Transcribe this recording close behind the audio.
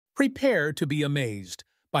Prepare to be amazed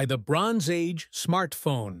by the Bronze Age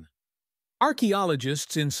smartphone.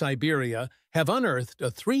 Archaeologists in Siberia have unearthed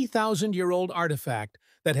a 3,000-year-old artifact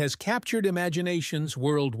that has captured imaginations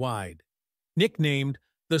worldwide. Nicknamed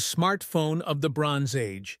the smartphone of the Bronze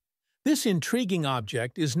Age, this intriguing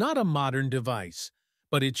object is not a modern device,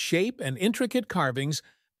 but its shape and intricate carvings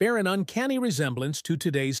bear an uncanny resemblance to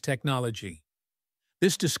today's technology.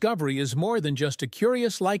 This discovery is more than just a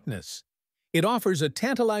curious likeness. It offers a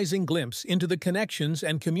tantalizing glimpse into the connections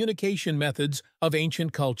and communication methods of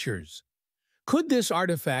ancient cultures. Could this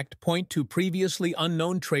artifact point to previously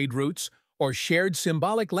unknown trade routes or shared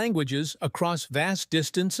symbolic languages across vast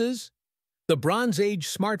distances? The Bronze Age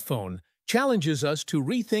smartphone challenges us to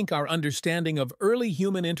rethink our understanding of early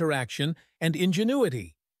human interaction and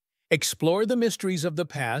ingenuity. Explore the mysteries of the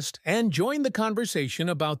past and join the conversation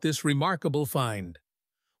about this remarkable find.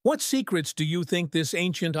 What secrets do you think this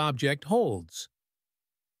ancient object holds?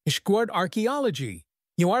 Ishkward Archaeology.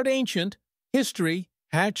 You art ancient, history,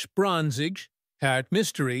 hatch bronzig, hat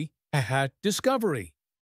mystery, hat discovery.